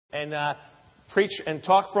and preach and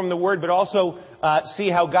talk from the Word, but also see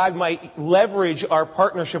how God might leverage our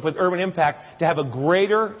partnership with Urban Impact to have a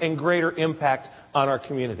greater and greater impact on our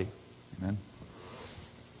community. Amen.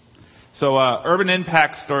 So Urban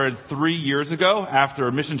Impact started 3 years ago after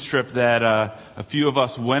a mission trip that a few of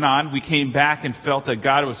us went on. We came back and felt that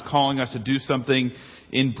God was calling us to do something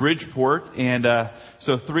in Bridgeport. And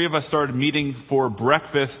so 3 of us started meeting for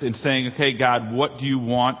breakfast and saying, okay, God, what do you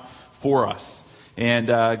want for us? And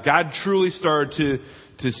God truly started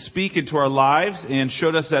to speak into our lives and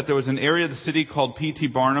showed us that there was an area of the city called P.T.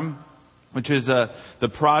 Barnum, which is the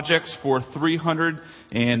projects for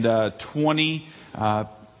 320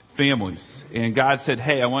 families. And God said,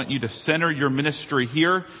 hey, I want you to center your ministry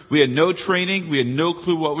here. We had no training. We had no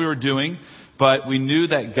clue what we were doing. But we knew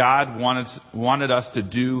that God wanted us to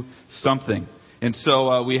do something. And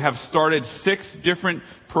so we have started 6 different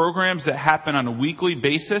programs that happen on a weekly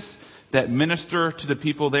basis that minister to the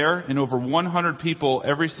people there, and over 100 people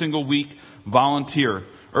every single week volunteer.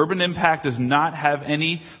 Urban Impact does not have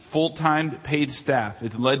any full-time paid staff.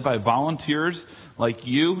 It's led by volunteers like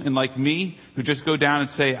you and like me who just go down and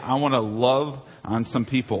say, I want to love on some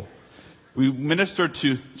people. We minister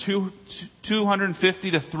to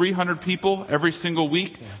 250 to 300 people every single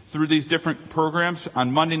week through these different programs.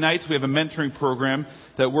 On Monday nights, we have a mentoring program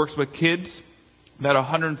that works with kids, about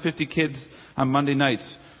 150 kids on Monday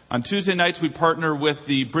nights. On Tuesday nights, we partner with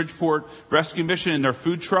the Bridgeport Rescue Mission in their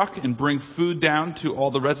food truck and bring food down to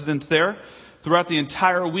all the residents there. Throughout the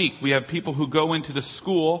entire week, we have people who go into the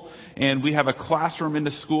school, and we have a classroom in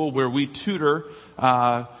the school where we tutor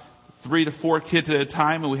 3 to 4 kids at a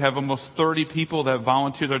time, and we have almost 30 people that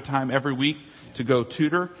volunteer their time every week to go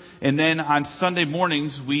tutor. And then on Sunday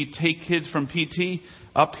mornings, we take kids from PT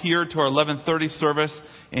up here to our 11:30 service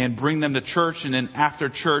and bring them to church, and then after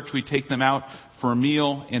church, we take them out for a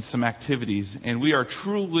meal and some activities. And we are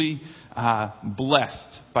truly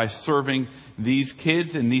blessed by serving these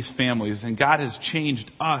kids and these families. And God has changed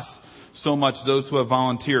us so much, those who have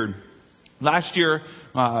volunteered. Last year,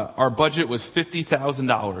 our budget was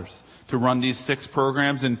 $50,000 to run these 6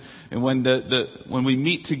 programs. And when when we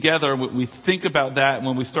meet together, we think about that. And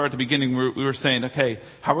when we start at the beginning, we were saying, okay,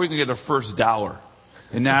 how are we going to get our first dollar?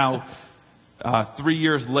 And now, 3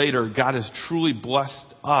 years later, God has truly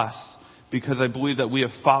blessed us, because I believe that we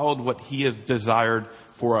have followed what He has desired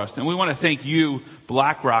for us. And we want to thank you,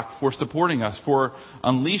 BlackRock, for supporting us, for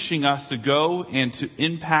unleashing us to go and to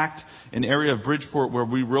impact an area of Bridgeport where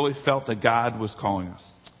we really felt that God was calling us.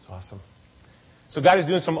 That's awesome. So God is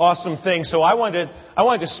doing some awesome things. So I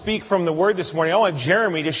wanted to speak from the Word this morning. I want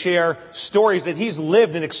Jeremy to share stories that he's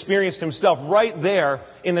lived and experienced himself right there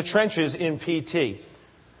in the trenches in PT.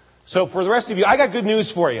 So for the rest of you, I got good news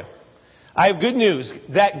for you. I have good news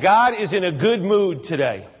that God is in a good mood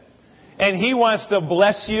today. And He wants to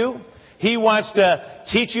bless you. He wants to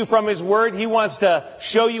teach you from His Word. He wants to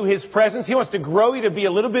show you His presence. He wants to grow you to be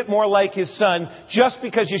a little bit more like His Son just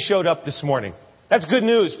because you showed up this morning. That's good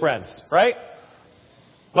news, friends, right?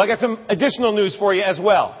 Well, I got some additional news for you as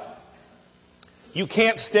well. You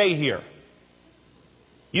can't stay here.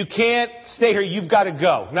 You can't stay here. You've got to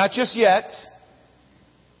go. Not just yet,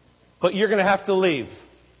 but you're going to have to leave.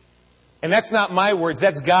 And that's not my words,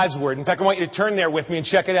 that's God's Word. In fact, I want you to turn there with me and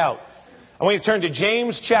check it out. I want you to turn to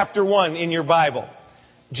James chapter 1 in your Bible.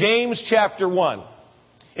 James chapter 1.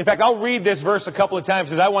 In fact, I'll read this verse a couple of times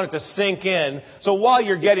because I want it to sink in. So while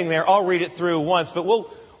you're getting there, I'll read it through once, but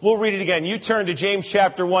we'll read it again. You turn to James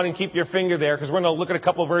chapter 1 and keep your finger there because we're going to look at a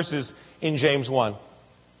couple of verses in James 1.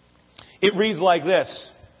 It reads like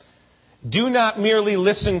this. Do not merely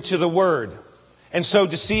listen to the Word and so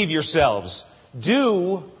deceive yourselves.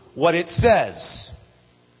 Do what it says.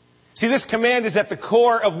 See, this command is at the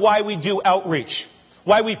core of why we do outreach,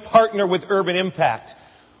 why we partner with Urban Impact,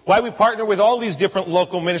 why we partner with all these different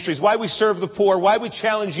local ministries, why we serve the poor, why we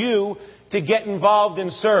challenge you to get involved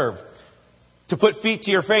and serve, to put feet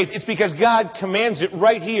to your faith. It's because God commands it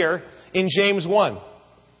right here in James 1.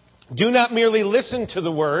 Do not merely listen to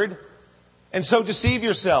the Word and so deceive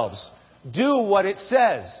yourselves. Do what it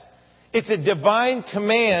says. It's a divine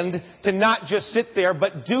command to not just sit there,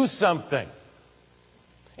 but do something.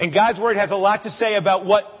 And God's Word has a lot to say about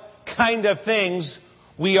what kind of things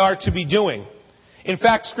we are to be doing. In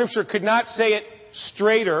fact, Scripture could not say it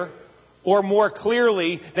straighter or more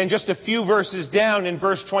clearly than just a few verses down in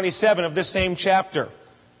verse 27 of this same chapter.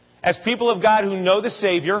 As people of God who know the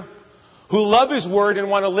Savior, who love His Word and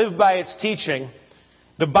want to live by its teaching,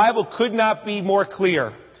 the Bible could not be more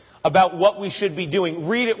clear about what we should be doing.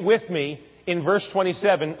 Read it with me in verse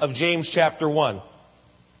 27 of James chapter 1.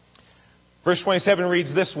 Verse 27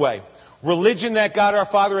 reads this way. religion that God our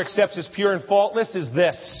Father accepts as pure and faultless is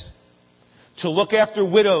this: to look after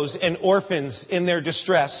widows and orphans in their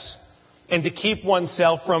distress, and to keep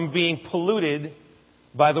oneself from being polluted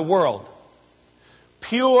by the world.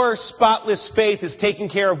 Pure, spotless faith is taking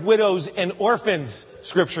care of widows and orphans,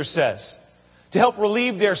 Scripture says, to help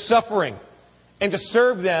relieve their suffering and to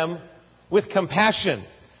serve them with compassion,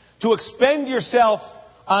 to expend yourself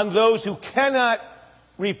on those who cannot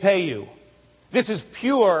repay you. This is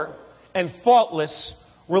pure and faultless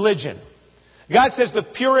religion. God says the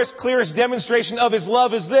purest, clearest demonstration of His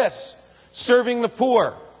love is this: serving the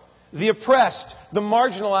poor, the oppressed, the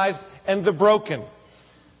marginalized, and the broken.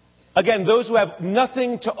 Again, those who have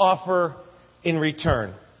nothing to offer in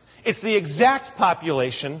return. It's the exact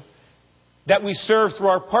population that we serve through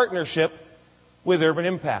our partnership with Urban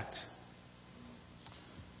Impact.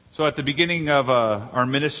 So at the beginning of our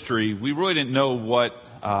ministry, we really didn't know what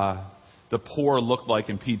the poor looked like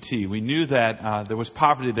in PT. We knew that there was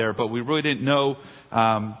poverty there, but we really didn't know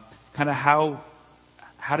kind of how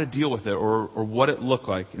to deal with it or what it looked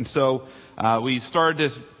like. And so we started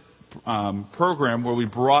this program where we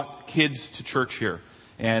brought kids to church here.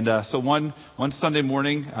 And so one Sunday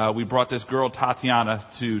morning, we brought this girl, Tatiana,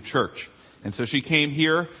 to church. And so she came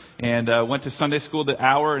here and went to Sunday school the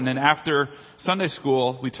hour. And then after Sunday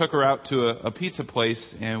school, we took her out to a pizza place,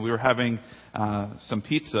 and we were having some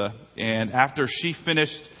pizza. And after she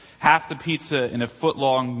finished half the pizza in a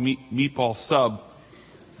foot-long meatball sub,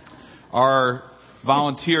 our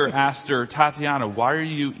volunteer asked her, "Tatiana, why are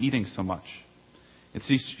you eating so much?" And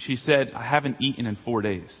she said, "I haven't eaten in 4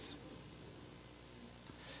 days."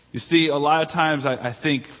 You see, a lot of times I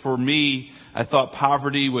think for me, I thought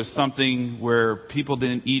poverty was something where people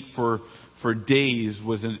didn't eat for days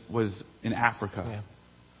was in Africa. Yeah.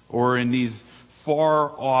 Or in these far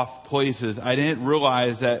off places. I didn't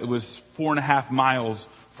realize that it was 4.5 miles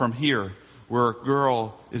from here where a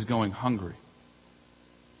girl is going hungry.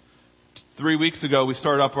 3 weeks ago, we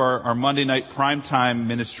started up our Monday night primetime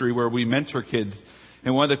ministry where we mentor kids.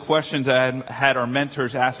 And one of the questions I had our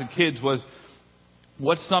mentors ask the kids was,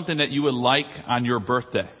 "What's something that you would like on your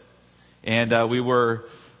birthday?" And I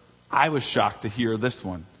was shocked to hear this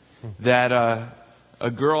one, that a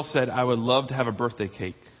girl said, "I would love to have a birthday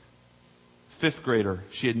cake." 5th grader.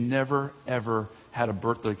 She had never, ever had a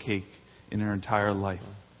birthday cake in her entire life.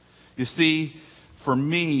 You see, for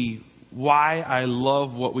me, why I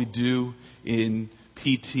love what we do in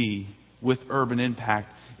PT with Urban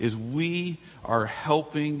Impact is we are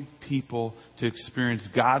helping people to experience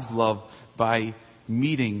God's love by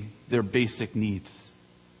meeting their basic needs.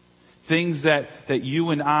 Things that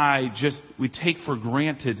you and I we take for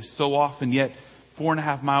granted so often, yet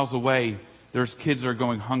 4.5 miles away, there's kids that are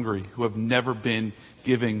going hungry who have never been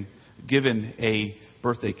given a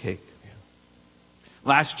birthday cake.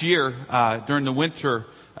 Last year, during the winter,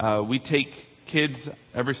 we take kids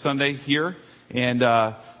every Sunday here. And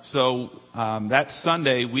so that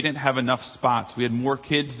Sunday, we didn't have enough spots. We had more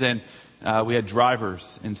kids than we had drivers.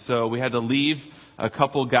 And so we had to leave a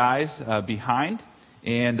couple guys behind.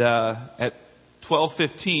 And at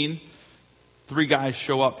 12:15, 3 guys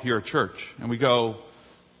show up here at church. And we go,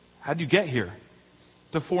 "How'd you get here?"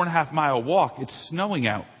 It's a 4.5 mile walk. It's snowing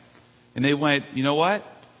out. And they went, "You know what?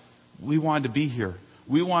 We wanted to be here.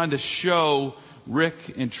 We wanted to show Rick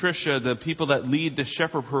and Tricia, the people that lead the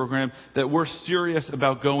Shepherd program, that we're serious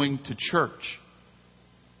about going to church."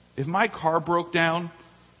 If my car broke down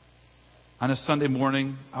on a Sunday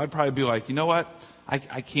morning, I would probably be like, "You know what?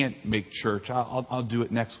 I can't make church. I'll do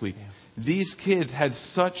it next week." Yeah. These kids had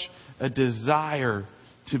such a desire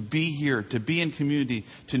to be here, to be in community,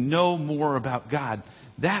 to know more about God.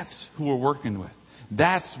 That's who we're working with.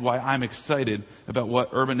 That's why I'm excited about what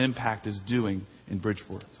Urban Impact is doing in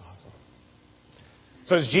Bridgeport. That's awesome.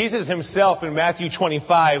 So as Jesus himself in Matthew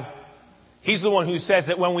 25, he's the one who says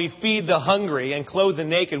that when we feed the hungry and clothe the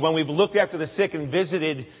naked, when we've looked after the sick and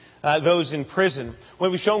visited those in prison,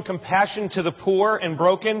 when we've shown compassion to the poor and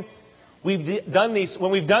broken, when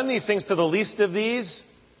we've done these things to the least of these,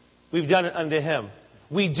 we've done it unto Him.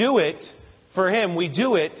 We do it for Him. We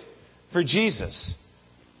do it for Jesus.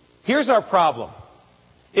 Here's our problem.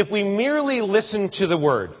 If we merely listen to the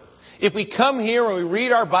Word, if we come here and we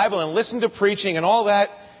read our Bible and listen to preaching and all that,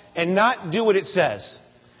 and not do what it says,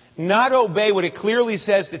 not obey what it clearly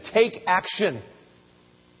says to take action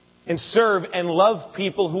and serve and love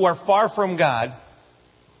people who are far from God,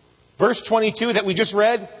 verse 22 that we just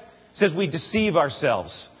read says we deceive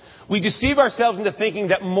ourselves. We deceive ourselves into thinking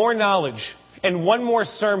that more knowledge and one more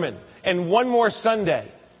sermon and one more Sunday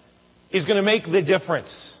is going to make the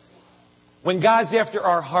difference. When God's after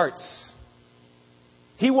our hearts,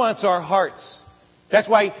 He wants our hearts. That's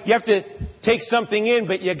why you have to take something in,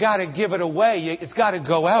 but you got to give it away. It's got to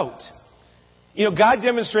go out. You know, God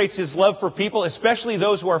demonstrates His love for people, especially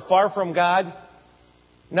those who are far from God,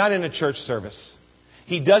 not in a church service.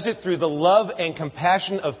 He does it through the love and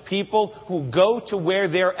compassion of people who go to where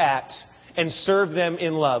they're at and serve them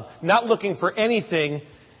in love, not looking for anything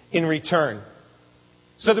in return.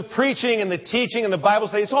 So the preaching and the teaching and the Bible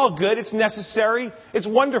study, it's all good. It's necessary. It's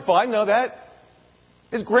wonderful. I know that.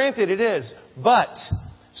 It's granted, it is. But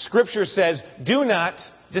Scripture says, do not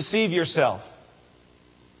deceive yourself.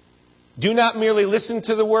 Do not merely listen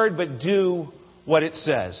to the Word, but do what it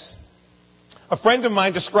says. A friend of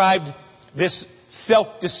mine described this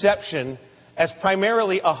self-deception as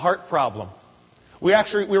primarily a heart problem. We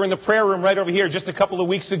were in the prayer room right over here just a couple of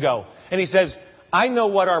weeks ago. And he says, I know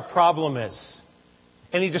what our problem is.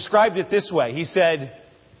 And he described it this way. He said,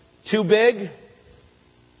 too big,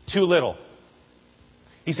 too little.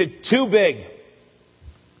 He said, too big,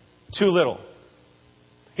 too little.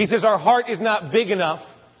 He says, our heart is not big enough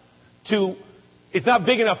it's not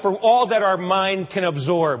big enough for all that our mind can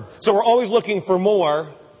absorb. So we're always looking for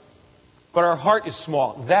more, but our heart is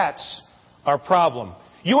small. That's our problem.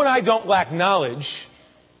 You and I don't lack knowledge.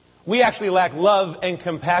 We actually lack love and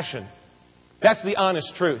compassion. That's the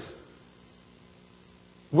honest truth.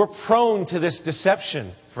 We're prone to this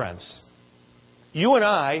deception, friends. You and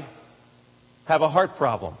I have a heart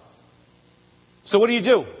problem. So what do you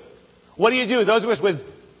do? What do you do? Those of us with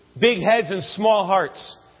big heads and small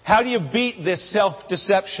hearts. How do you beat this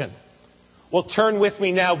self-deception? Well, turn with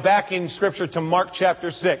me now back in Scripture to Mark chapter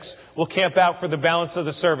 6. We'll camp out for the balance of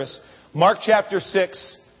the service. Mark chapter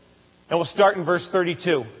 6, and we'll start in verse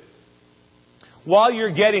 32. While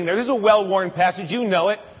you're getting there, this is a well-worn passage. You know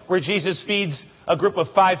it, where Jesus feeds a group of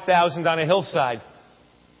 5,000 on a hillside.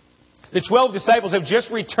 The 12 disciples have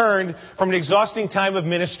just returned from an exhausting time of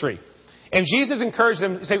ministry. And Jesus encouraged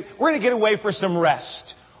them to say, we're going to get away for some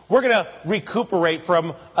rest. We're going to recuperate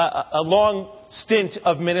from a long stint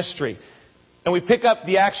of ministry. And we pick up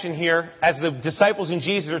the action here as the disciples and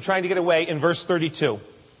Jesus are trying to get away in verse 32.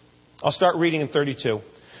 I'll start reading in 32.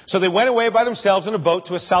 So they went away by themselves in a boat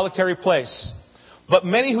to a solitary place. But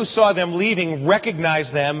many who saw them leaving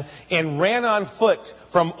recognized them and ran on foot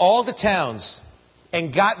from all the towns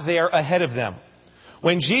and got there ahead of them.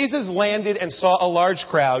 When Jesus landed and saw a large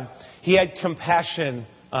crowd, He had compassion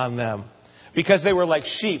on them, because they were like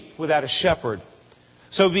sheep without a shepherd.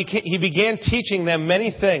 So He began teaching them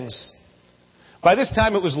many things. By this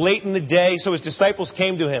time it was late in the day, so His disciples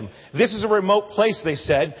came to Him. This is a remote place, they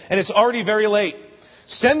said, and it's already very late.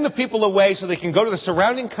 Send the people away so they can go to the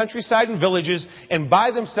surrounding countryside and villages and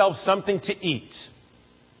buy themselves something to eat.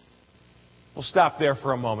 We'll stop there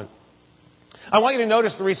for a moment. I want you to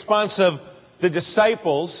notice the response of the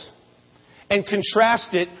disciples and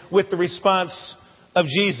contrast it with the response of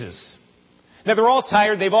Jesus. Now, they're all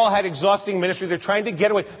tired. They've all had exhausting ministry. They're trying to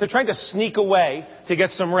get away. They're trying to sneak away to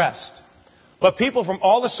get some rest. But people from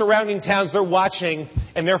all the surrounding towns, they're watching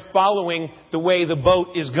and they're following the way the boat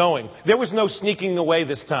is going. There was no sneaking away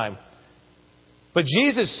this time. But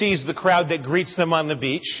Jesus sees the crowd that greets them on the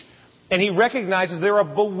beach, and He recognizes they're a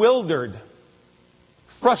bewildered,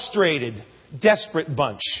 frustrated, desperate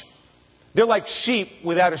bunch. They're like sheep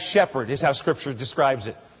without a shepherd, is how Scripture describes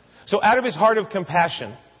it. So out of His heart of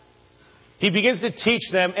compassion, He begins to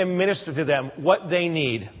teach them and minister to them what they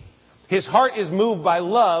need. His heart is moved by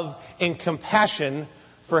love and compassion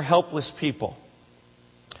for helpless people.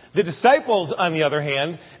 The disciples, on the other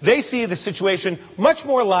hand, they see the situation much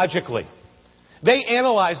more logically. They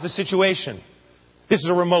analyze the situation. This is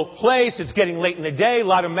a remote place. It's getting late in the day. A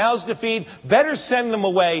lot of mouths to feed. Better send them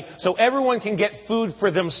away so everyone can get food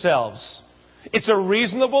for themselves. It's a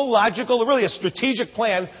reasonable, logical, really a strategic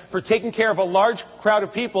plan for taking care of a large crowd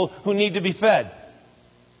of people who need to be fed.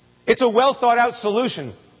 It's a well thought out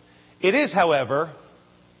solution. It is, however,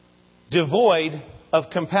 devoid of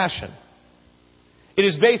compassion. It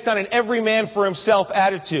is based on an every man for himself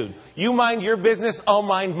attitude. You mind your business, I'll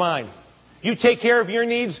mind mine. You take care of your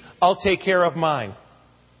needs, I'll take care of mine.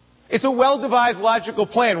 It's a well-devised logical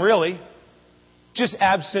plan, really, just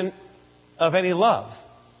absent of any love.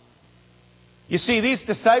 You see, these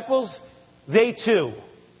disciples, they too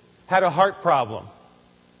had a heart problem.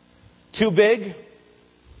 Too big,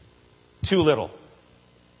 too little.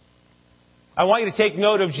 I want you to take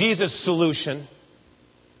note of Jesus' solution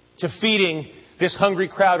to feeding this hungry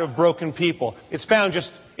crowd of broken people. It's found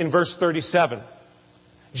just in verse 37.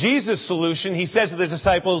 Jesus' solution, He says to the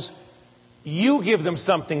disciples, you give them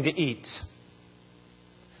something to eat.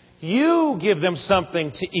 You give them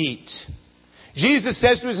something to eat. Jesus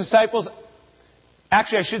says to His disciples,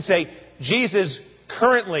 actually I should say, Jesus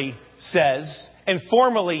currently says and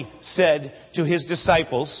formally said to his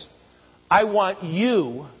disciples, I want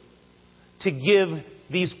you to give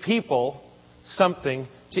these people something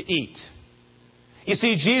to eat. You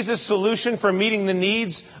see, Jesus' solution for meeting the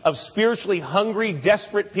needs of spiritually hungry,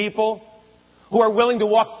 desperate people who are willing to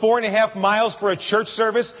walk 4.5 miles for a church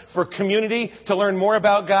service, for community, to learn more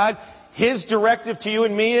about God, his directive to you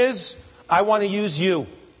and me is, I want to use you.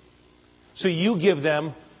 So you give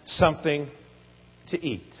them something to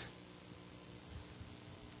eat.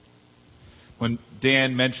 When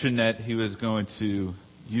Dan mentioned that he was going to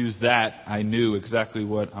use that, I knew exactly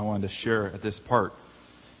what I wanted to share at this part.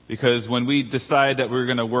 Because when we decided that we were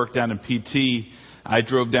going to work down in PT, I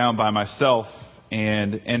drove down by myself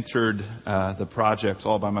and entered the projects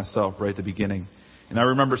all by myself right at the beginning. And I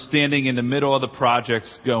remember standing in the middle of the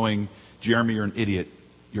projects going, Jeremy, you're an idiot.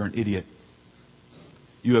 You're an idiot.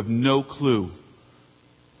 You have no clue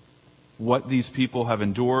what these people have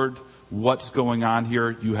endured, what's going on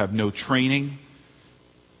here. You have no training.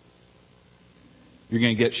 You're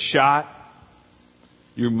going to get shot.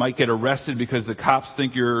 You might get arrested because the cops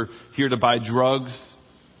think you're here to buy drugs.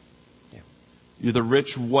 You're the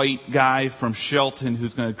rich white guy from Shelton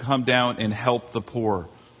who's going to come down and help the poor.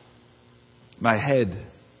 My head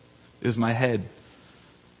is my head.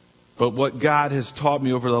 But what God has taught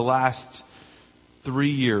me over the last 3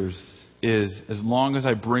 years is as long as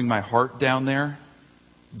I bring my heart down there,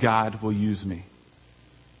 God will use me.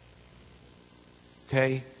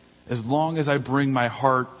 Okay? As long as I bring my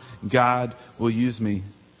heart, God will use me.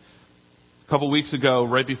 A couple weeks ago,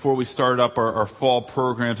 right before we started up our fall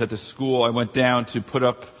programs at the school, I went down to put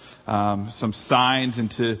up some signs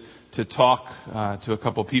and to talk to a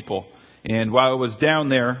couple people. And while I was down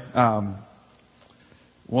there,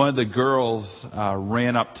 one of the girls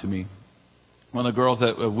ran up to me. One of the girls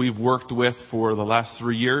that we've worked with for the last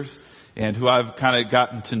 3 years and who I've kind of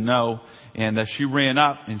gotten to know. And she ran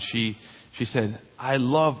up and she said, I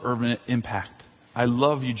love Urban Impact. I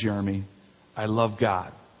love you, Jeremy. I love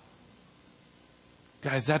God.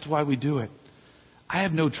 Guys, that's why we do it. I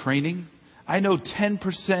have no training. I know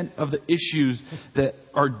 10% of the issues that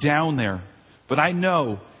are down there. But I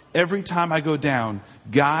know every time I go down,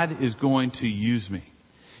 God is going to use me.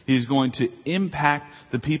 He's going to impact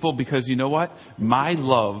the people because you know what? My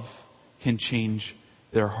love can change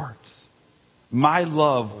their hearts. My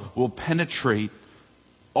love will penetrate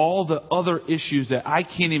all the other issues that I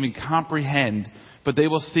can't even comprehend, but they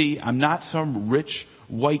will see I'm not some rich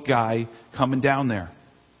white guy coming down there.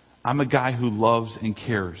 I'm a guy who loves and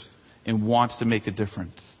cares and wants to make a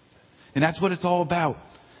difference. And that's what it's all about.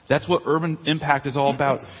 That's what Urban Impact is all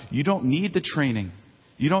about. You don't need the training.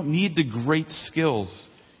 You don't need the great skills.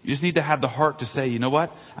 You just need to have the heart to say, you know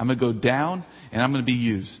what? I'm going to go down and I'm going to be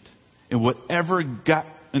used. In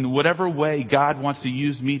whatever way God wants to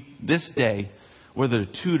use me this day, whether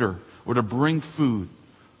to tutor or to bring food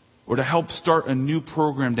or to help start a new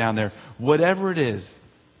program down there, whatever it is,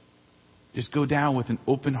 just go down with an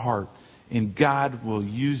open heart and God will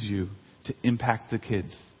use you to impact the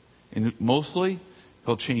kids. And mostly,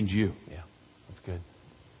 He'll change you. Yeah, that's good.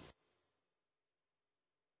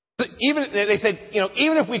 Even they said,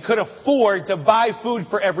 even if we could afford to buy food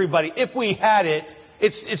for everybody, if we had it,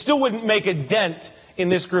 it still wouldn't make a dent in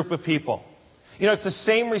this group of people. It's the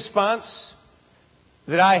same response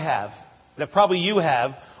that I have, that probably you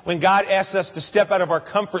have, when God asks us to step out of our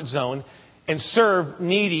comfort zone and serve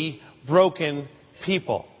needy, broken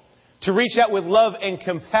people. To reach out with love and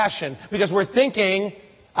compassion because we're thinking,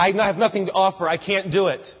 I have nothing to offer, I can't do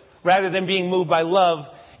it. Rather than being moved by love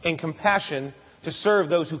and compassion to serve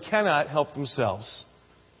those who cannot help themselves.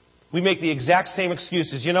 We make the exact same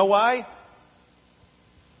excuses. You know why?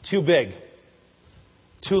 Too big.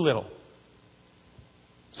 Too little.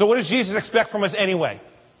 So what does Jesus expect from us anyway?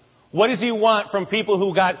 What does He want from people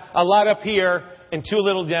who got a lot up here and too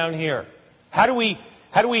little down here? How do we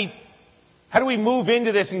move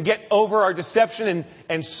into this and get over our deception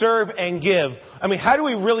and serve and give? How do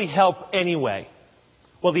we really help anyway?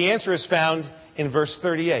 Well, the answer is found in verse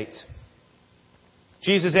 38.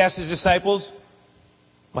 Jesus asked His disciples,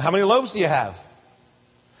 well, how many loaves do you have?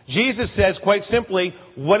 Jesus says quite simply,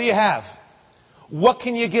 what do you have? What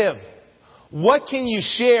can you give? What can you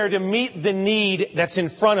share to meet the need that's in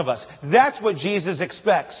front of us? That's what Jesus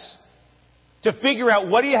expects. To figure out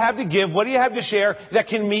what do you have to give, what do you have to share that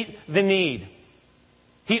can meet the need.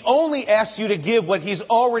 He only asks you to give what He's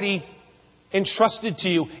already entrusted to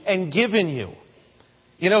you and given you.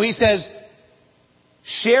 He says,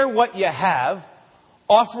 share what you have,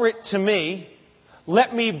 offer it to me,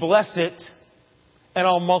 let me bless it, and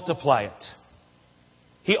I'll multiply it.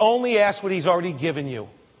 He only asks what He's already given you.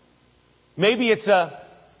 Maybe it's a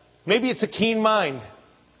Maybe it's a keen mind.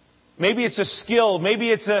 Maybe it's a skill.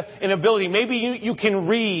 Maybe it's an ability. Maybe you can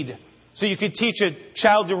read, so you could teach a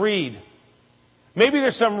child to read. Maybe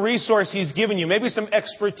there's some resource He's given you. Maybe some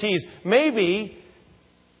expertise. Maybe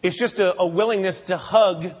it's just a willingness to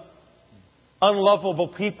hug unlovable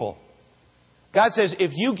people. God says,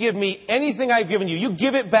 if you give me anything I've given you, you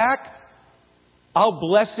give it back, I'll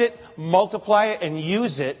bless it, multiply it, and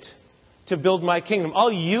use it to build my kingdom.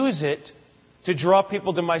 I'll use it to draw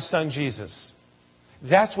people to my Son Jesus.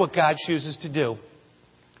 That's what God chooses to do.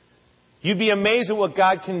 You'd be amazed at what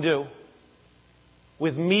God can do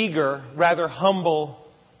with meager, rather humble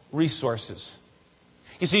resources.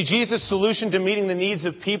 You see, Jesus' solution to meeting the needs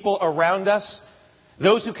of people around us,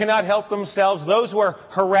 those who cannot help themselves, those who are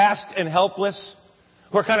harassed and helpless,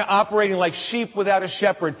 who are kind of operating like sheep without a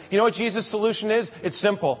shepherd. You know what Jesus' solution is? It's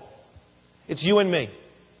simple. It's you and me.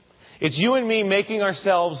 It's you and me making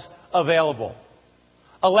ourselves available.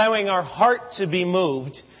 Allowing our heart to be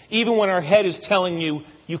moved, even when our head is telling you,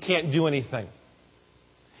 you can't do anything.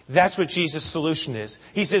 That's what Jesus' solution is.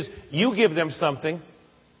 He says, you give them something.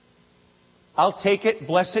 I'll take it,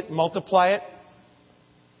 bless it, multiply it,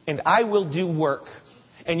 and I will do work.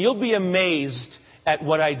 And you'll be amazed at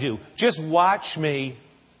what I do. Just watch me.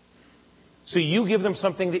 So you give them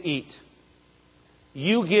something to eat.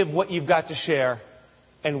 You give what you've got to share,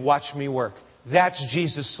 and watch me work. That's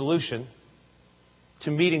Jesus' solution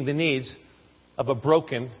to meeting the needs of a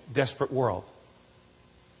broken, desperate world.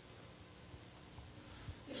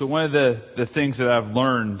 So one of the things that I've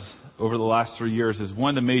learned over the last 3 years is one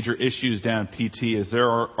of the major issues down at PT is there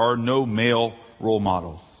are no male role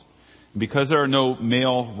models. And because there are no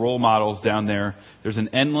male role models down there, there's an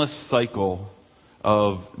endless cycle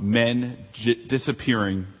of men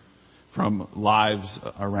disappearing from lives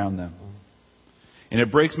around them. And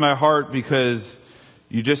it breaks my heart because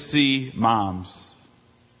you just see moms.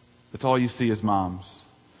 That's all you see is moms.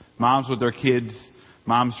 Moms with their kids.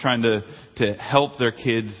 Moms trying to help their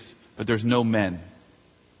kids, but there's no men.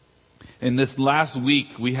 And this last week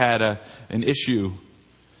we had an issue.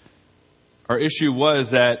 Our issue was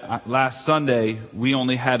that last Sunday we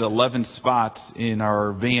only had 11 spots in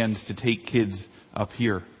our vans to take kids up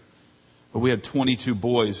here. But we had 22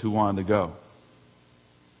 boys who wanted to go.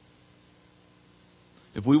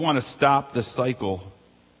 If we want to stop the cycle,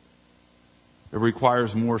 it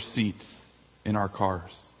requires more seats in our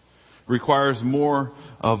cars. It requires more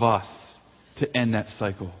of us to end that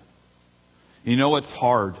cycle. You know what's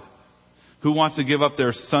hard? Who wants to give up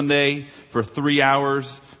their Sunday for 3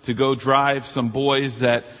 hours to go drive some boys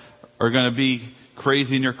that are going to be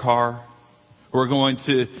crazy in your car? Who are going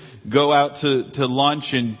to go out to lunch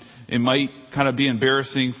and it might kind of be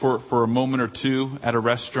embarrassing for a moment or two at a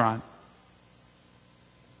restaurant?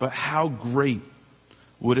 But how great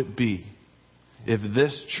would it be if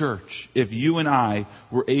this church, if you and I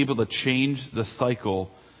were able to change the cycle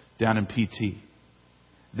down in PT?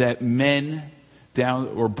 That men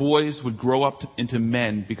or boys would grow up into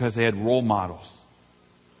men because they had role models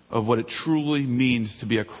of what it truly means to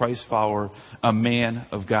be a Christ follower, a man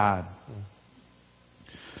of God.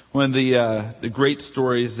 One of the great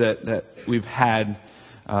stories that we've had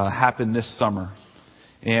happen this summer,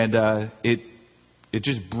 and it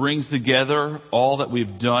just brings together all that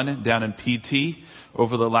we've done down in PT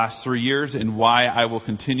over the last 3 years and why I will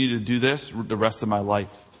continue to do this the rest of my life.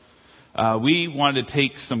 We wanted to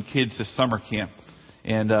take some kids to summer camp.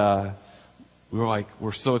 And we were like,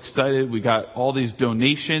 we're so excited. We got all these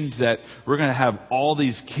donations that we're going to have all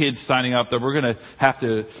these kids signing up, that we're going to have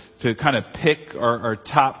to kind of pick our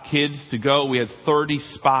top kids to go. We had 30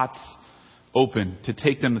 spots open to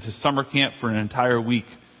take them to summer camp for an entire week.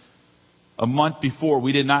 A month before,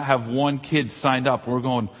 we did not have one kid signed up. We're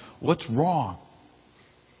going, what's wrong?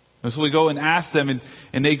 And so we go and ask them,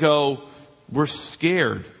 and they go, we're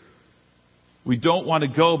scared. We don't want to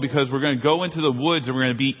go because we're going to go into the woods and we're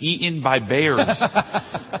going to be eaten by bears.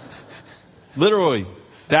 Literally.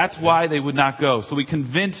 That's why they would not go. So we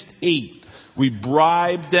convinced 8. We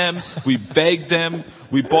bribed them. We begged them.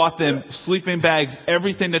 We bought them sleeping bags,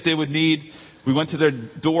 everything that they would need. We went to their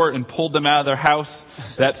door and pulled them out of their house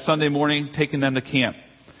that Sunday morning, taking them to camp.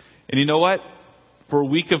 And you know what? For a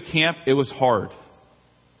week of camp, it was hard.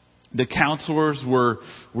 The counselors were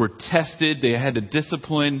tested. They had to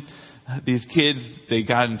discipline these kids. They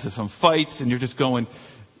got into some fights, and you're just going,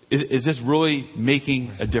 is this really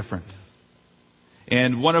making a difference?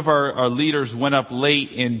 And one of our leaders went up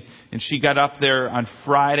late, and she got up there on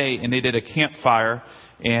Friday, and they did a campfire,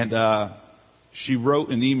 and she wrote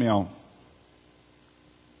an email.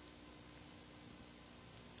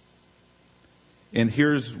 And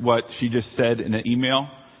here's what she just said in an email,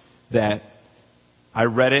 that I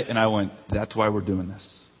read it and I went, that's why we're doing this.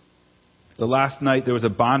 The last night there was a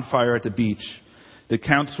bonfire at the beach. The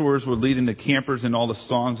counselors were leading the campers in all the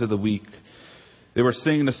songs of the week. They were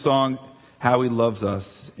singing the song, How He Loves Us.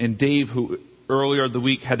 And Dave, who earlier in the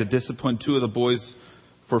week had to discipline two of the boys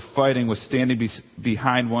for fighting, was standing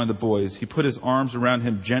behind one of the boys. He put his arms around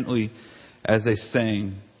him gently as they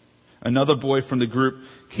sang. Another boy from the group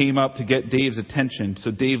came up to get Dave's attention, so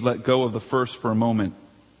Dave let go of the first for a moment.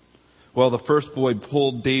 Well, the first boy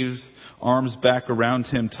pulled Dave's arms back around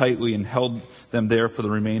him tightly and held them there for the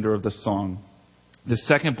remainder of the song. The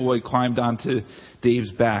second boy climbed onto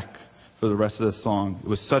Dave's back for the rest of the song. It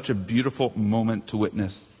was such a beautiful moment to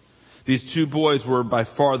witness. These two boys were by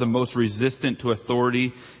far the most resistant to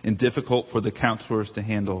authority and difficult for the counselors to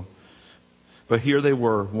handle. But here they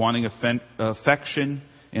were, wanting affection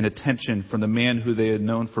and attention from the man who they had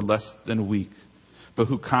known for less than a week, but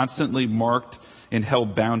who constantly marked and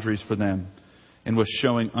held boundaries for them and was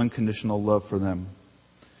showing unconditional love for them.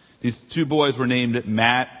 These two boys were named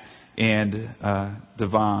Matt and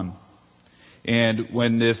Devon. And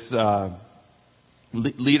when this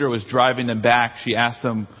leader was driving them back, she asked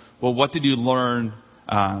them, well, what did you learn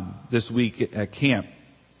this week at camp?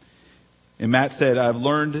 And Matt said, I've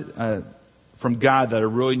learned from God that I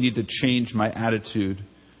really need to change my attitude.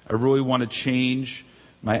 I really want to change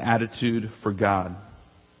my attitude for God.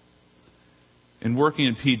 In working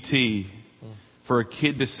in PT, for a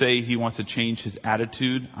kid to say he wants to change his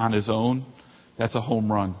attitude on his own, that's a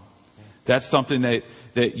home run. That's something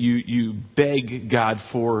that you beg God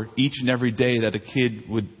for each and every day, that a kid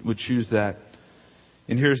would choose that.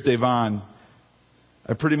 And here's Devon.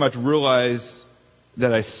 I pretty much realize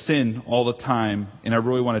that I sin all the time, and I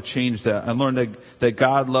really want to change that. I learned that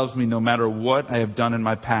God loves me no matter what I have done in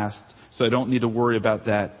my past, so I don't need to worry about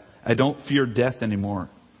that. I don't fear death anymore.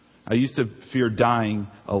 I used to fear dying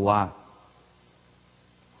a lot.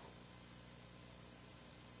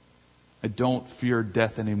 I don't fear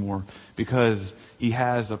death anymore because he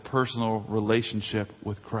has a personal relationship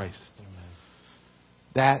with Christ. Amen.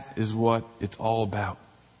 That is what it's all about.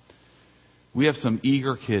 We have some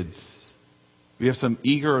eager kids. We have some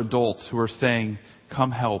eager adults who are saying,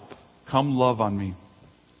 come help. Come love on me.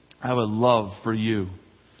 I would love for you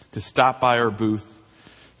to stop by our booth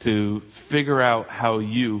to figure out how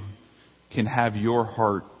you can have your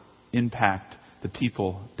heart impact the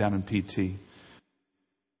people down in PT.